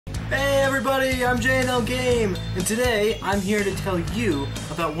everybody, I'm JnLgame, and today I'm here to tell you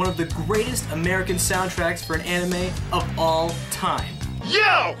about one of the greatest American soundtracks for an anime of all time.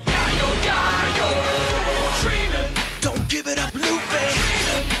 Yo! Don't give it up, Luffy.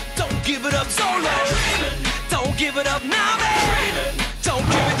 Don't give it up, Solo. Don't give it up, Nami. Don't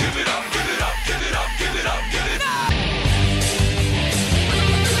give it up, give it up, give it up, give it up, give it up.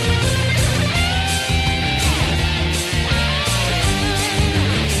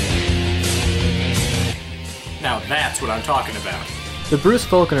 Now that's what I'm talking about. The Bruce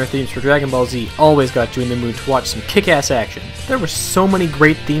Faulconer themes for Dragon Ball Z always got you in the mood to watch some kick-ass action. There were so many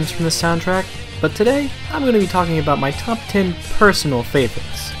great themes from the soundtrack, but today I'm going to be talking about my top 10 personal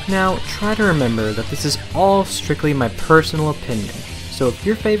favorites. Now, try to remember that this is all strictly my personal opinion, so if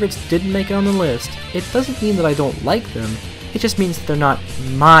your favorites didn't make it on the list, it doesn't mean that I don't like them, it just means that they're not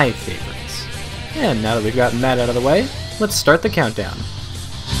my favorites. And now that we've gotten that out of the way, let's start the countdown.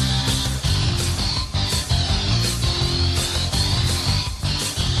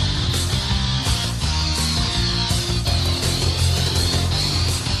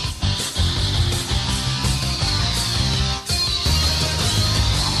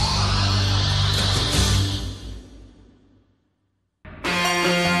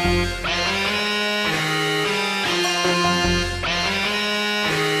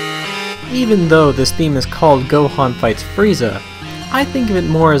 Even though this theme is called Gohan Fights Frieza, I think of it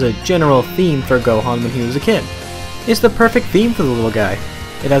more as a general theme for Gohan when he was a kid. It's the perfect theme for the little guy.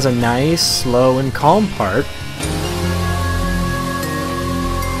 It has a nice, slow, and calm part,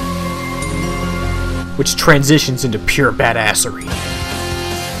 which transitions into pure badassery.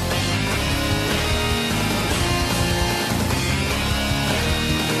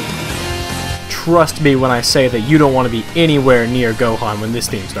 Trust me when I say that you don't want to be anywhere near Gohan when this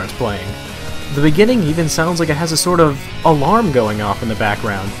theme starts playing. The beginning even sounds like it has a sort of alarm going off in the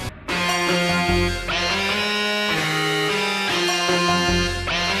background.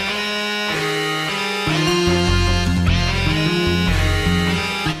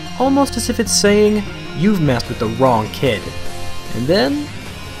 Almost as if it's saying, you've messed with the wrong kid. And then,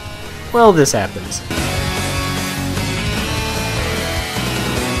 well, this happens.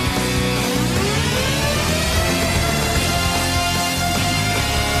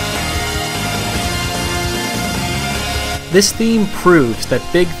 This theme proves that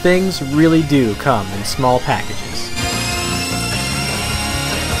big things really do come in small packages.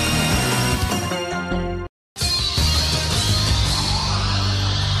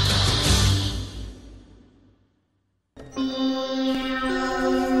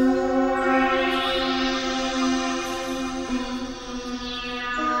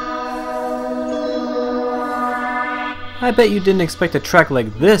 I bet you didn't expect a track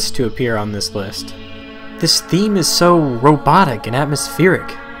like this to appear on this list. This theme is so robotic and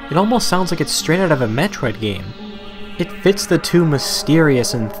atmospheric, it almost sounds like it's straight out of a Metroid game. It fits the two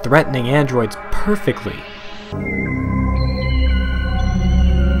mysterious and threatening androids perfectly.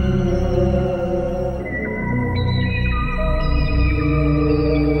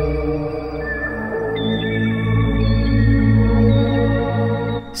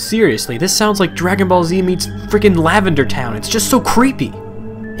 Seriously, this sounds like Dragon Ball Z meets freaking Lavender Town, it's just so creepy!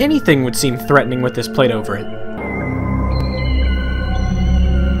 Anything would seem threatening with this plate over it.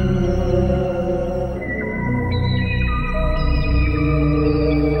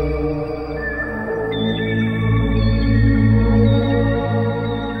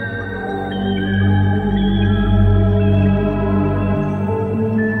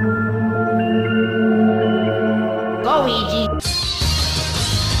 Luigi.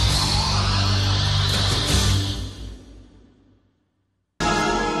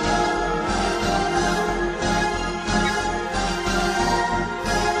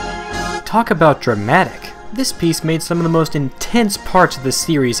 Talk about dramatic. This piece made some of the most intense parts of the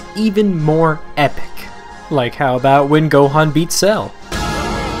series even more epic. Like how about when Gohan beat Cell?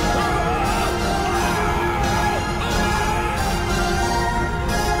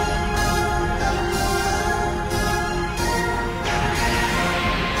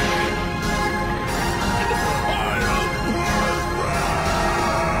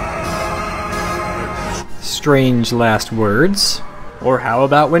 Strange last words. Or how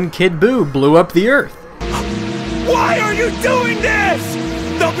about when Kid Buu blew up the Earth? Why are you doing this?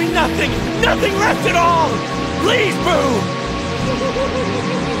 There'll be nothing left at all. Please, Boo.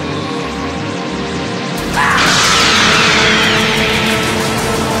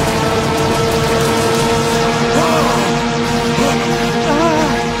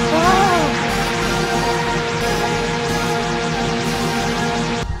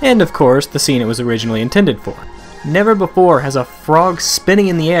 And of course, the scene it was originally intended for. Never before has a frog spinning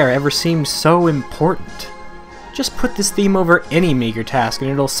in the air ever seemed so important. Just put this theme over any meager task and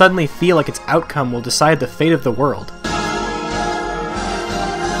it'll suddenly feel like its outcome will decide the fate of the world.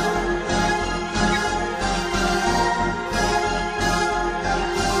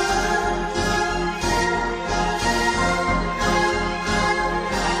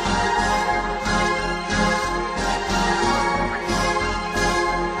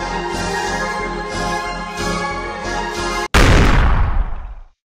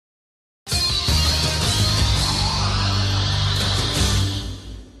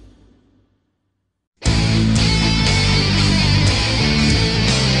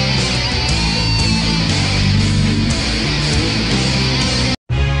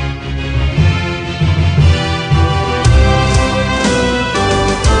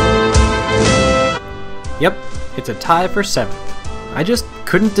 Yep, it's a tie for 7th. I just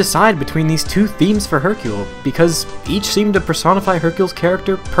couldn't decide between these two themes for Hercule, because each seemed to personify Hercule's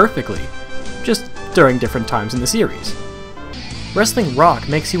character perfectly, just during different times in the series. Wrestling Rock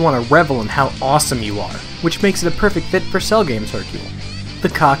makes you want to revel in how awesome you are, which makes it a perfect fit for JnLgame's Hercule. The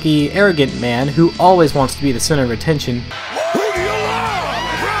cocky, arrogant man who always wants to be the center of attention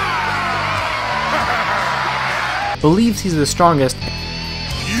believes he's the strongest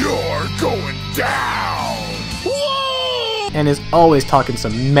You're going down! and is always talking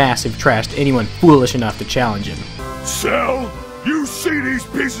some massive trash to anyone foolish enough to challenge him. Cell, you see these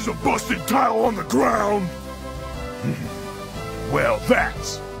pieces of busted tile on the ground? Well,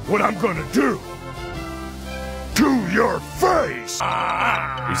 that's what I'm gonna do. To your face!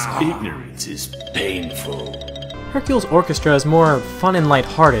 His ignorance is painful. Hercule's orchestra is more fun and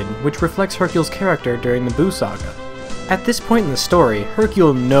lighthearted, which reflects Hercule's character during the Boo Saga. At this point in the story,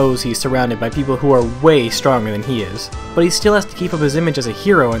 Hercule knows he's surrounded by people who are way stronger than he is, but he still has to keep up his image as a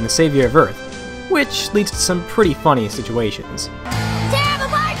hero and the savior of Earth, which leads to some pretty funny situations. Terrible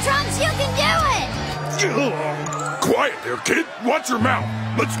Bart Trunks, you can do it! Quiet there, kid. Watch your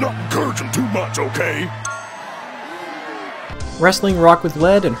mouth. Let's not encourage him too much, okay? Wrestling Rock with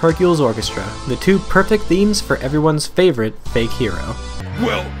Lead and Hercule's Orchestra, the two perfect themes for everyone's favorite fake hero.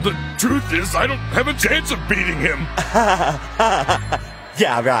 Well, the truth is, I don't have a chance of beating him.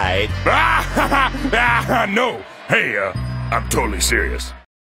 Yeah, right. No. Hey, I'm totally serious.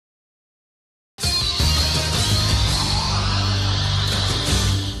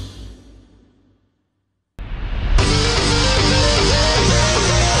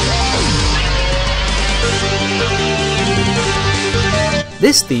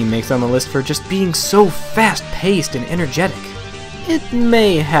 This theme makes it on the list for just being so fast-paced and energetic. It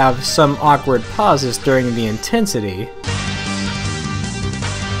may have some awkward pauses during the intensity.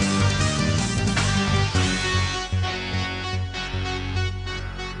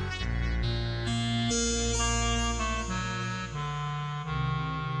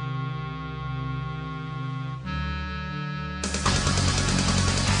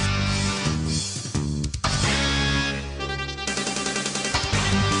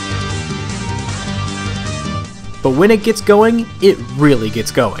 But when it gets going, it really gets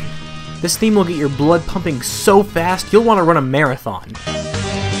going. This theme will get your blood pumping so fast, you'll want to run a marathon.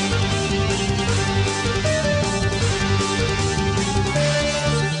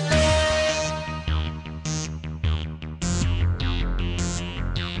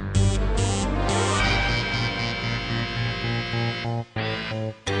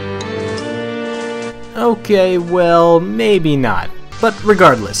 Okay, well, maybe not. But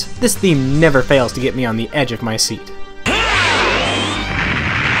regardless, this theme never fails to get me on the edge of my seat.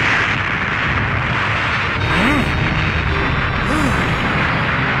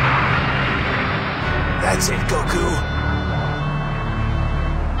 That's it, Goku.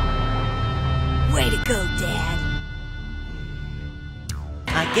 Way to go, Dad.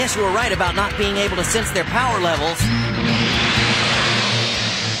 I guess you were right about not being able to sense their power levels.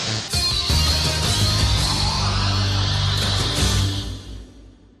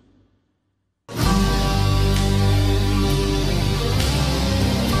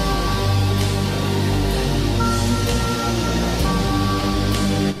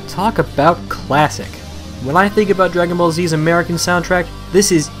 Talk about classic. When I think about Dragon Ball Z's American soundtrack,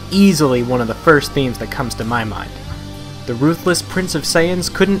 this is easily one of the first themes that comes to my mind. The ruthless Prince of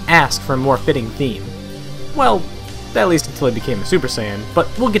Saiyans couldn't ask for a more fitting theme. Well, at least until he became a Super Saiyan, but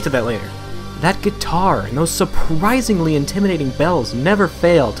we'll get to that later. That guitar and those surprisingly intimidating bells never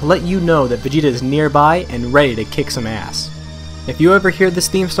fail to let you know that Vegeta is nearby and ready to kick some ass. If you ever hear this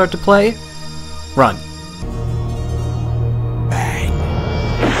theme start to play, run.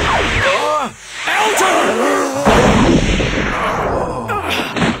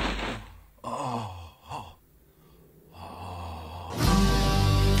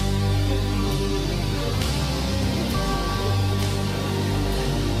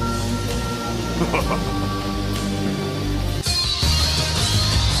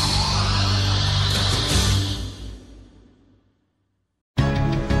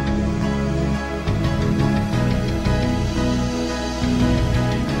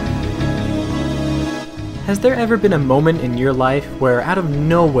 Has there ever been a moment in your life where out of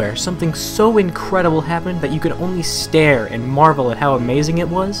nowhere something so incredible happened that you could only stare and marvel at how amazing it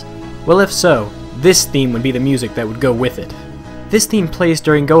was? Well, if so, this theme would be the music that would go with it. This theme plays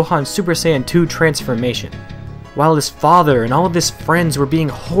during Gohan's Super Saiyan 2 transformation. While his father and all of his friends were being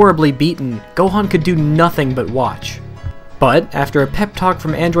horribly beaten, Gohan could do nothing but watch. But after a pep talk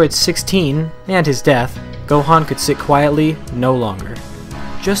from Android 16 and his death, Gohan could sit quietly no longer.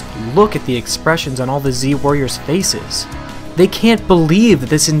 Just look at the expressions on all the Z Warriors' faces. They can't believe that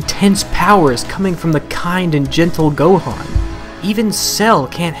this intense power is coming from the kind and gentle Gohan. Even Cell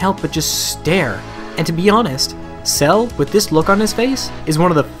can't help but just stare. And to be honest, Cell, with this look on his face, is one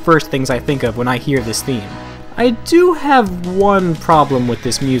of the first things I think of when I hear this theme. I do have one problem with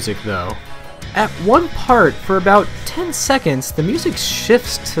this music though. At one part, for about 10 seconds, the music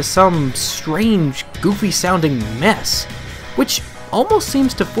shifts to some strange, goofy sounding mess, which almost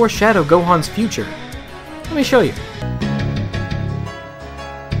seems to foreshadow Gohan's future. Let me show you.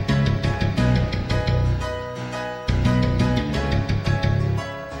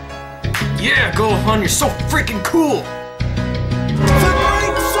 Yeah, Gohan, you're so freaking cool! The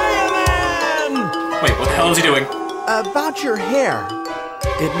Great Saiyaman! Wait, what the hell is he doing? About your hair.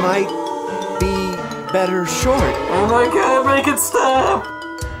 It might be better short. Oh my god, make it stop!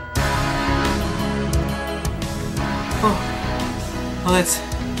 Well,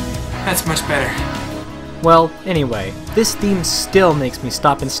 that's much better. Well, anyway, this theme still makes me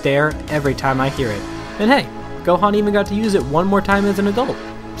stop and stare every time I hear it. And hey, Gohan even got to use it one more time as an adult.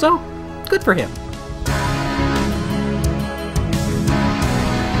 So, good for him.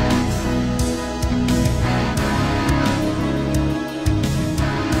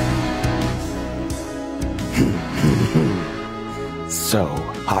 So,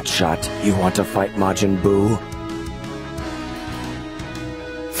 Hotshot, you want to fight Majin Buu?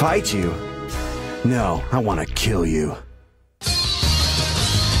 Fight you? No, I want to kill you.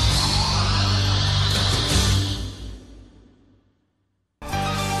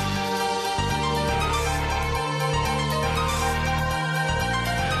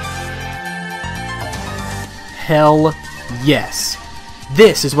 Hell yes.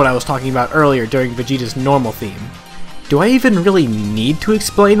 This is what I was talking about earlier during Vegeta's normal theme. Do I even really need to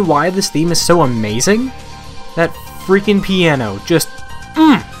explain why this theme is so amazing? That freaking piano, just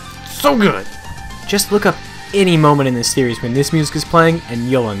so good! Just look up any moment in this series when this music is playing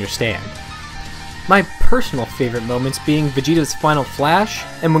and you'll understand. My personal favorite moments being Vegeta's final flash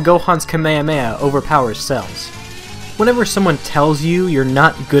and when Gohan's Kamehameha overpowers Cell's. Whenever someone tells you you're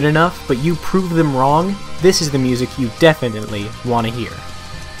not good enough but you prove them wrong, this is the music you definitely want to hear.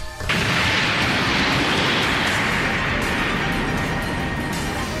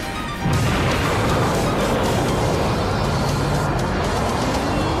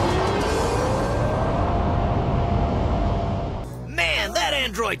 Man, that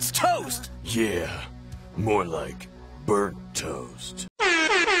android's toast! Yeah, more like burnt toast.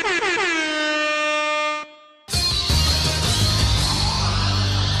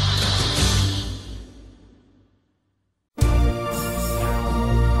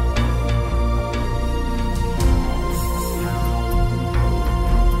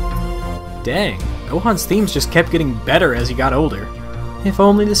 Dang, Gohan's themes just kept getting better as he got older. If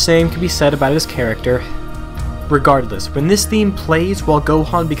only the same could be said about his character. Regardless, when this theme plays while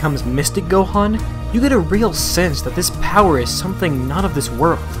Gohan becomes Mystic Gohan, you get a real sense that this power is something not of this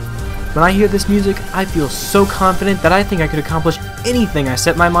world. When I hear this music, I feel so confident that I think I could accomplish anything I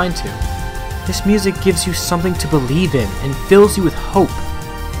set my mind to. This music gives you something to believe in and fills you with hope.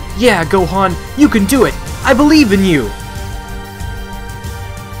 Yeah, Gohan, you can do it! I believe in you!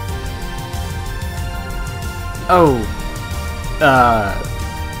 Oh.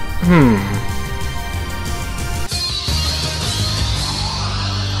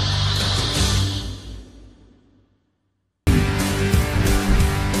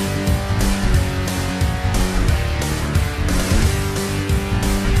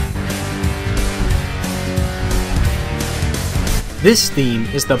 This theme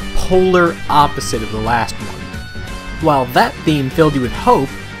is the polar opposite of the last one. While that theme filled you with hope,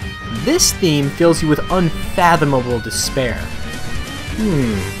 this theme fills you with unfathomable despair.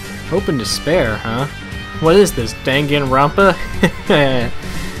 Hope and despair, huh? What is this, Danganronpa?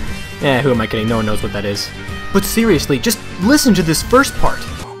 Who am I kidding? No one knows what that is. But seriously, just listen to this first part.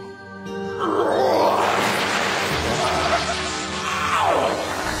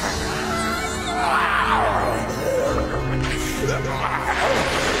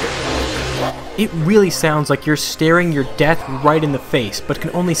 It really sounds like you're staring your death right in the face, but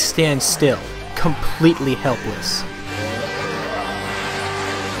can only stand still, completely helpless.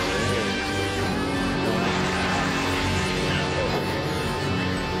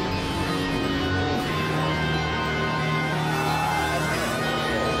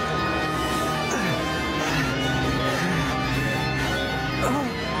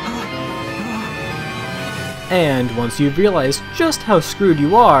 And once you've realized just how screwed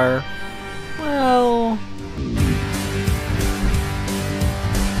you are, well...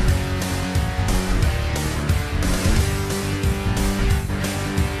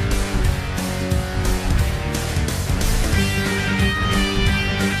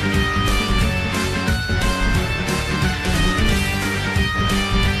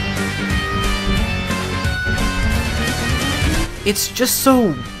 It's just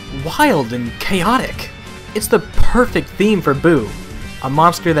so wild and chaotic. It's the perfect theme for Boo, a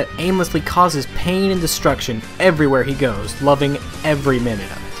monster that aimlessly causes pain and destruction everywhere he goes, loving every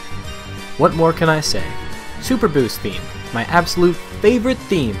minute of it. What more can I say? Super Boo's theme, my absolute favorite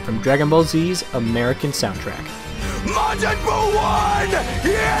theme from Dragon Ball Z's American soundtrack. Majin Buu won!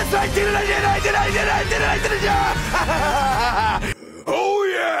 Yes, I did it, I did it, I did it, I did it, I did it, I did it, yeah! Oh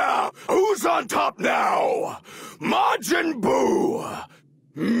yeah! Who's on top now? Majin Buu!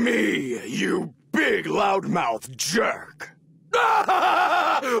 Me, you big loudmouth jerk!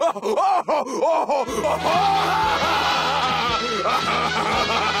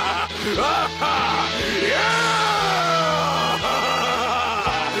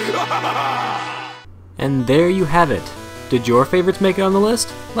 And there you have it. Did your favorites make it on the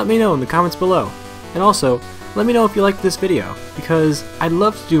list? Let me know in the comments below. And also, let me know if you liked this video, because I'd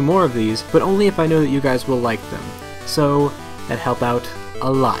love to do more of these, but only if I know that you guys will like them. So, that'd help out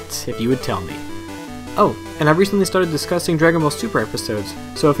a lot if you would tell me. Oh, and I've recently started discussing Dragon Ball Super episodes,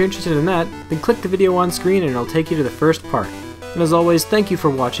 so if you're interested in that, then click the video on screen and it'll take you to the first part. And as always, thank you for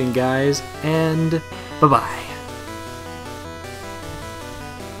watching, guys, and bye-bye.